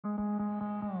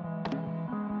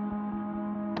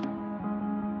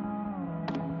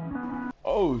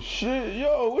Oh shit,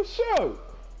 yo, what's up?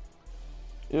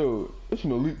 Yo, it's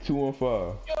Malik 215.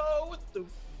 Yo, what the?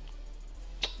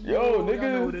 Yo, nigga.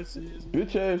 Y'all know what this is.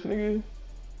 Bitch ass nigga.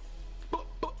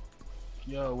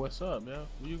 Yo, what's up, man?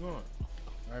 Where you going?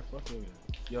 Alright, fuck it.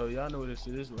 Yo, y'all know what this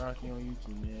is. This is Rocky on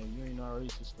YouTube, man. You ain't already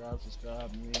subscribe.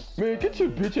 Man, get your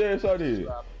bitch ass out here.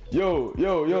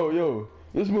 Yo.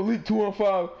 This is Malik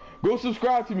 215. Go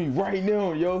subscribe to me right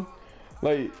now, yo.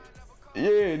 Like,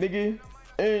 yeah, nigga.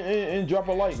 And drop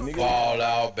a like, nigga. Ball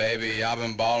out, baby. I've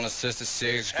been balling since the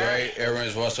 6th grade.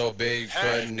 Earrings was so big,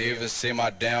 couldn't even see my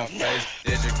damn face.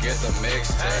 Did you get the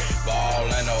mixtape?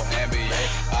 Ballin' no NBA.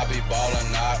 I be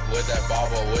ballin' out with that ball,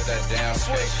 but with that damn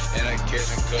cake. In the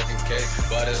kitchen cooking cake,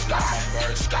 but it's not my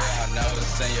birthday. I never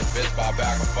seen your bitch buy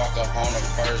back a fucker on the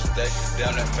first day.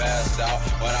 Damn it fast out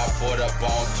when I put up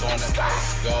on 28.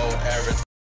 Go everything.